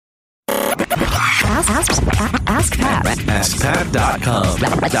Ask Pat. AskPat.com.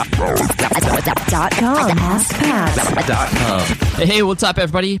 AskPat.com. Hey, what's up,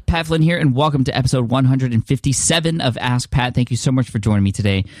 everybody? Pat Flynn here, and welcome to episode 157 of Ask Pat. Thank you so much for joining me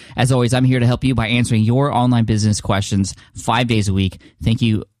today. As always, I'm here to help you by answering your online business questions 5 days a week. Thank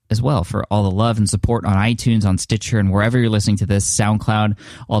you as well for all the love and support on iTunes, on Stitcher, and wherever you're listening to this, SoundCloud,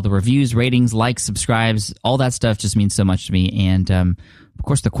 all the reviews, ratings, likes, subscribes, all that stuff just means so much to me. And of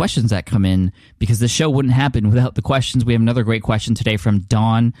course, the questions that come in, because this show wouldn't happen without the questions. We have another great question today from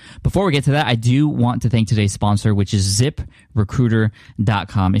Dawn. Before we get to that, I do want to thank today's sponsor, which is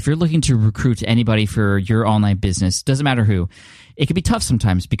ZipRecruiter.com. If you're looking to recruit anybody for your online business, doesn't matter who, it can be tough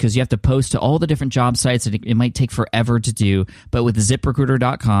sometimes because you have to post to all the different job sites and it might take forever to do. But with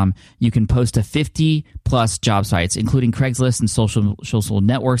ZipRecruiter.com, you can post to 50 plus job sites, including Craigslist and social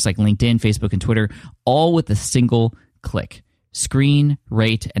networks like LinkedIn, Facebook, and Twitter, all with a single click. Screen,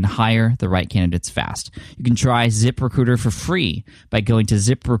 rate, and hire the right candidates fast. You can try ZipRecruiter for free by going to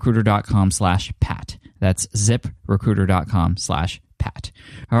ZipRecruiter.com/Pat. That's ZipRecruiter.com/Pat.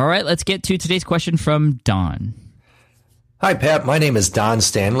 All right, let's get to today's question from Don. Hi, Pat. My name is Don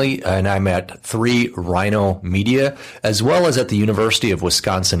Stanley, and I'm at 3 Rhino Media, as well as at the University of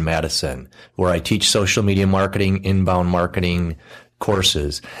Wisconsin-Madison, where I teach social media marketing, inbound marketing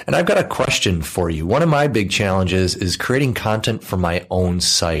courses. And I've got a question for you. One of my big challenges is creating content for my own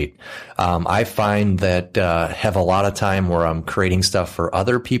site. I find that have a lot of time where I'm creating stuff for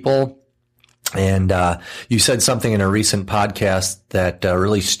other people. And you said something in a recent podcast that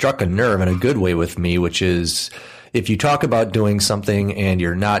really struck a nerve in a good way with me, which is, if you talk about doing something and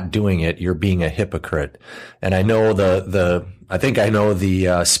you're not doing it, you're being a hypocrite. And I know I think I know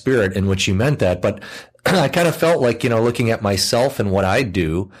the spirit in which you meant that, but I kind of felt like, looking at myself and what I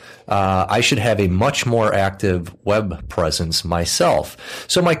do, I should have a much more active web presence myself.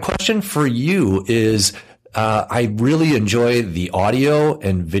 So my question for you is, I really enjoy the audio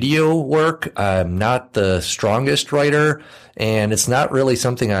and video work. I'm not the strongest writer, and it's not really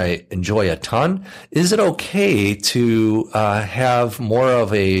something I enjoy a ton. Is it okay to have more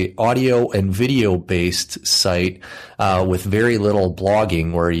of a audio and video based site with very little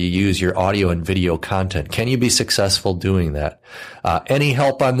blogging, where you use your audio and video content? Can you be successful doing that? Any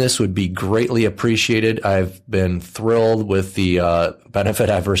help on this would be greatly appreciated. I've been thrilled with the benefit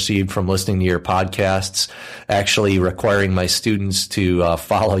I've received from listening to your podcasts, actually requiring my students to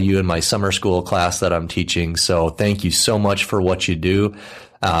follow you in my summer school class that I'm teaching. So thank you so much for what you do.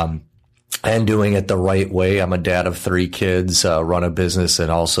 And doing it the right way. I'm a dad of 3 kids, run a business,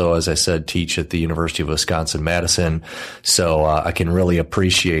 and also, as I said, teach at the University of Wisconsin-Madison. So I can really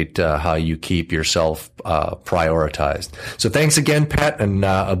appreciate how you keep yourself prioritized. So thanks again, Pat, and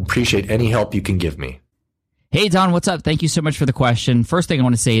appreciate any help you can give me. Hey, Don, what's up? Thank you so much for the question. First thing I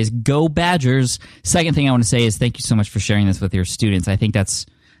want to say is go Badgers. Second thing I want to say is thank you so much for sharing this with your students. I think that's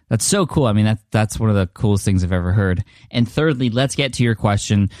so cool. I mean, that's one of the coolest things I've ever heard. And thirdly, let's get to your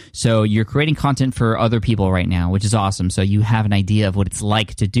question. So you're creating content for other people right now, which is awesome. So you have an idea of what it's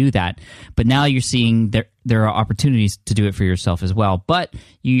like to do that. But now you're seeing there are opportunities to do it for yourself as well. But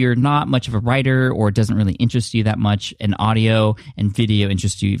you're not much of a writer, or it doesn't really interest you that much, and audio and video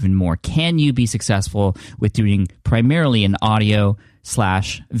interest you even more. Can you be successful with doing primarily an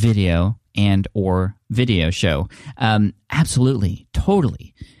audio/video and or video show? Absolutely.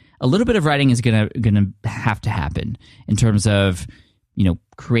 Totally. A little bit of writing is gonna have to happen in terms of,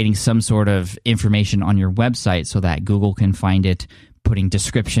 creating some sort of information on your website so that Google can find it, putting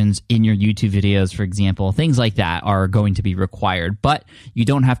descriptions in your YouTube videos, for example. Things like that are going to be required, but you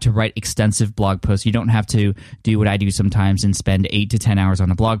don't have to write extensive blog posts. You don't have to do what I do sometimes and spend 8 to 10 hours on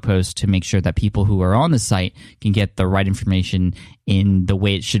a blog post to make sure that people who are on the site can get the right information in the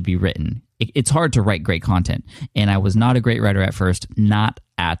way it should be written. It's hard to write great content, and I was not a great writer at first, not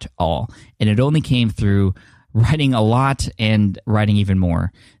at all. And it only came through writing a lot and writing even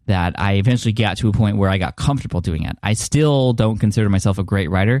more that I eventually got to a point where I got comfortable doing it. I still don't consider myself a great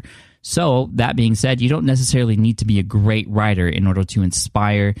writer. So that being said, you don't necessarily need to be a great writer in order to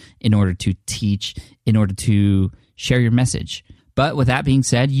inspire, in order to teach, in order to share your message. But with that being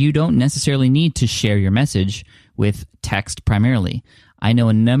said, you don't necessarily need to share your message with text primarily. I know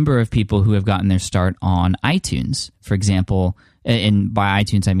a number of people who have gotten their start on iTunes, for example, and by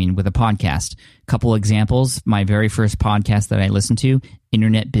iTunes, I mean with a podcast. Couple examples. My very first podcast that I listened to,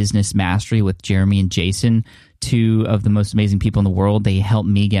 Internet Business Mastery with Jeremy and Jason, 2 of the most amazing people in the world. They helped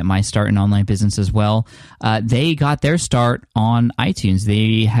me get my start in online business as well. They got their start on iTunes.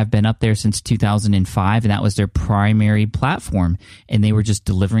 They have been up there since 2005, and that was their primary platform. And they were just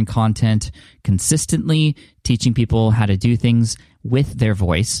delivering content consistently, teaching people how to do things with their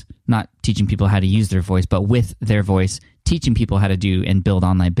voice, not teaching people how to use their voice, but with their voice, teaching people how to do and build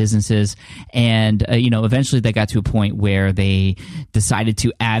online businesses. And, eventually they got to a point where they decided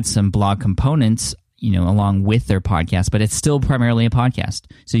to add some blog components, along with their podcast, but it's still primarily a podcast.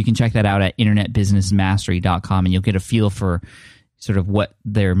 So you can check that out at internetbusinessmastery.com, and you'll get a feel for sort of what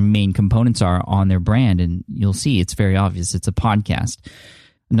their main components are on their brand. And you'll see it's very obvious. It's a podcast.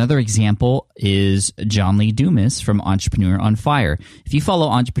 Another example is John Lee Dumas from Entrepreneur on Fire. If you follow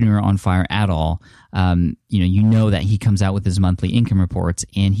Entrepreneur on Fire at all, you know that he comes out with his monthly income reports,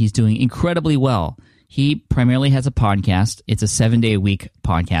 and he's doing incredibly well. He primarily has a podcast. It's a 7-day-a-week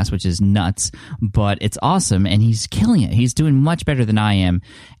podcast, which is nuts, but it's awesome, and he's killing it. He's doing much better than I am,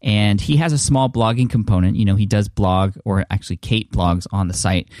 and he has a small blogging component. He does blog, or actually Kate blogs on the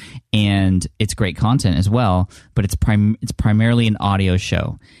site, and it's great content as well, but it's primarily an audio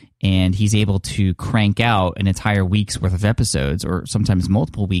show. And he's able to crank out an entire week's worth of episodes, or sometimes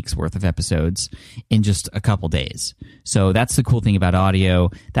multiple weeks worth of episodes, in just a couple days. So that's the cool thing about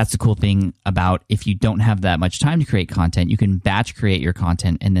audio. That's the cool thing about if you don't have that much time to create content, you can batch create your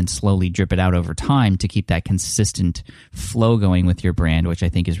content and then slowly drip it out over time to keep that consistent flow going with your brand, which I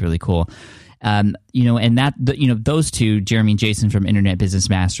think is really cool. Those two, Jeremy and Jason from Internet Business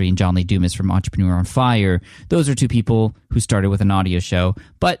Mastery and John Lee Dumas from Entrepreneur on Fire, those are two people who started with an audio show.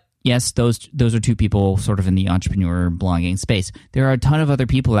 But yes, those are two people sort of in the entrepreneur blogging space. There are a ton of other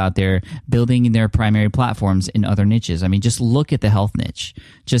people out there building their primary platforms in other niches. I mean, just look at the health niche.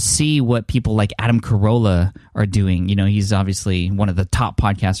 Just see what people like Adam Carolla are doing. He's obviously one of the top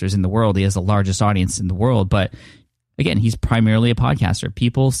podcasters in the world. He has the largest audience in the world, but again, he's primarily a podcaster.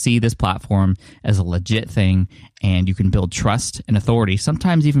 People see this platform as a legit thing, and you can build trust and authority,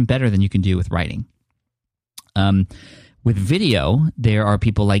 sometimes even better than you can do with writing. With video, there are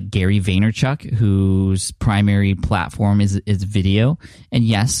people like Gary Vaynerchuk, whose primary platform is video. And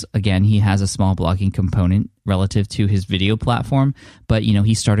yes, again, he has a small blogging component relative to his video platform. But,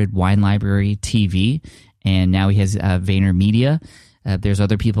 he started Wine Library TV, and now he has VaynerMedia. There's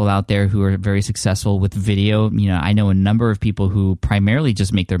other people out there who are very successful with video. I know a number of people who primarily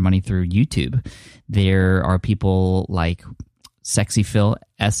just make their money through YouTube. There are people like Sexy Phil,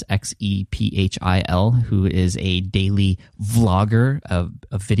 SXEPHIL, who is a daily vlogger, a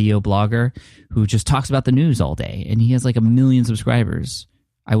video blogger, who just talks about the news all day, and he has like 1 million subscribers.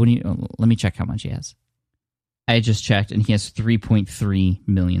 Let me check how much he has. I just checked, and he has 3.3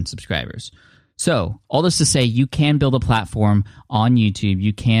 million subscribers. So all this to say, you can build a platform on YouTube,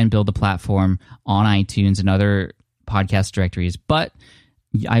 you can build a platform on iTunes and other podcast directories, but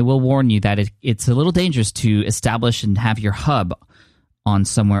I will warn you that it's a little dangerous to establish and have your hub on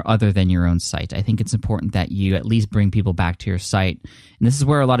somewhere other than your own site. I think it's important that you at least bring people back to your site. And this is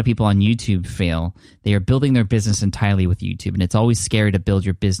where a lot of people on YouTube fail. They are building their business entirely with YouTube, and it's always scary to build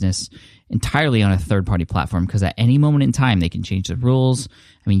your business entirely on a third-party platform because at any moment in time, they can change the rules.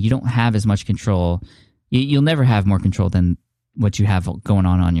 I mean, you don't have as much control. You'll never have more control than what you have going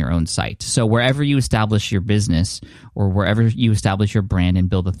on your own site. So wherever you establish your business or wherever you establish your brand and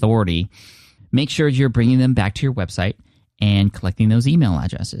build authority, make sure you're bringing them back to your website and collecting those email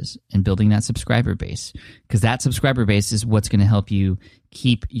addresses and building that subscriber base, because that subscriber base is what's going to help you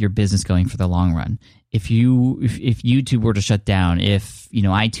keep your business going for the long run. If YouTube were to shut down, if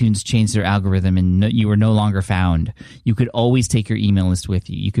iTunes changed their algorithm and you were no longer found, you could always take your email list with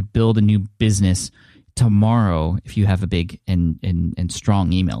you. You could build a new business tomorrow if you have a big and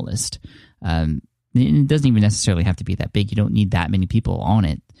strong email list. It doesn't even necessarily have to be that big. You don't need that many people on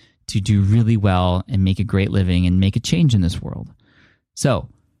it to do really well and make a great living and make a change in this world. So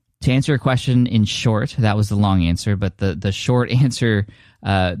to answer your question in short, that was the long answer, but the short answer,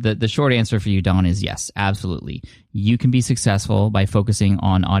 the short answer for you, Don, is yes, absolutely. You can be successful by focusing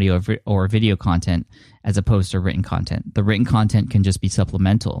on audio or video content as opposed to written content. The written content can just be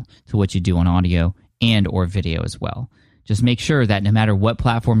supplemental to what you do on audio and or video as well. Just make sure that no matter what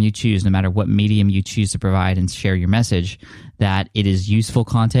platform you choose, no matter what medium you choose to provide and share your message, that it is useful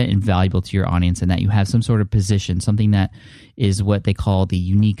content and valuable to your audience, and that you have some sort of position, something that is what they call the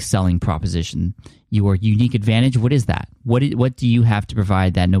unique selling proposition. Your unique advantage, what is that? What do you have to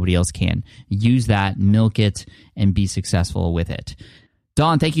provide that nobody else can? Use that, milk it, and be successful with it.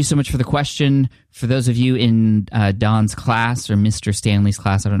 Don, thank you so much for the question. For those of you in Don's class or Mr. Stanley's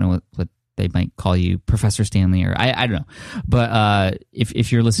class, I don't know what they might call you, Professor Stanley, or I don't know. But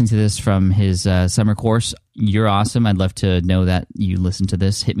if you're listening to this from his summer course, you're awesome. I'd love to know that you listen to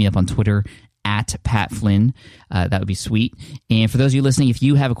this. Hit me up on Twitter at Pat Flynn. That would be sweet. And for those of you listening, if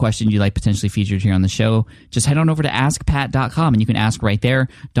you have a question you'd like potentially featured here on the show, just head on over to askpat.com and you can ask right there.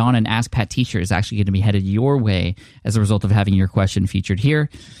 Dawn, an Ask Pat t-shirt is actually going to be headed your way as a result of having your question featured here.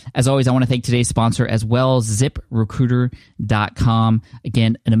 As always, I want to thank today's sponsor as well, ZipRecruiter.com.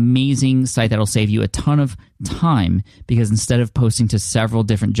 Again, an amazing site that'll save you a ton of time, because instead of posting to several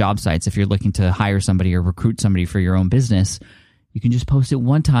different job sites, if you're looking to hire somebody or recruit somebody for your own business, you can just post it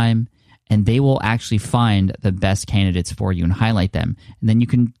one time and they will actually find the best candidates for you and highlight them. And then you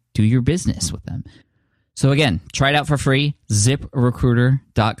can do your business with them. So again, try it out for free,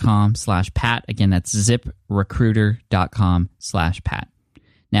 ZipRecruiter.com/Pat. Again, that's ZipRecruiter.com/Pat.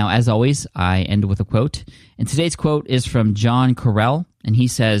 Now, as always, I end with a quote. And today's quote is from John Carell, and he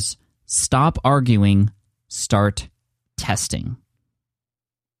says, "Stop arguing, start testing."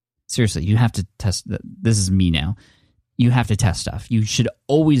 Seriously, you have to test. This is me now. You have to test stuff. You should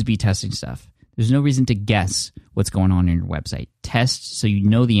always be testing stuff. There's no reason to guess what's going on in your website. Test so you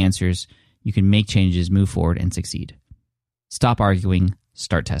know the answers. You can make changes, move forward, and succeed. Stop arguing,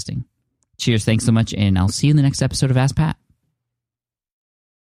 start testing. Cheers, thanks so much, and I'll see you in the next episode of Ask Pat.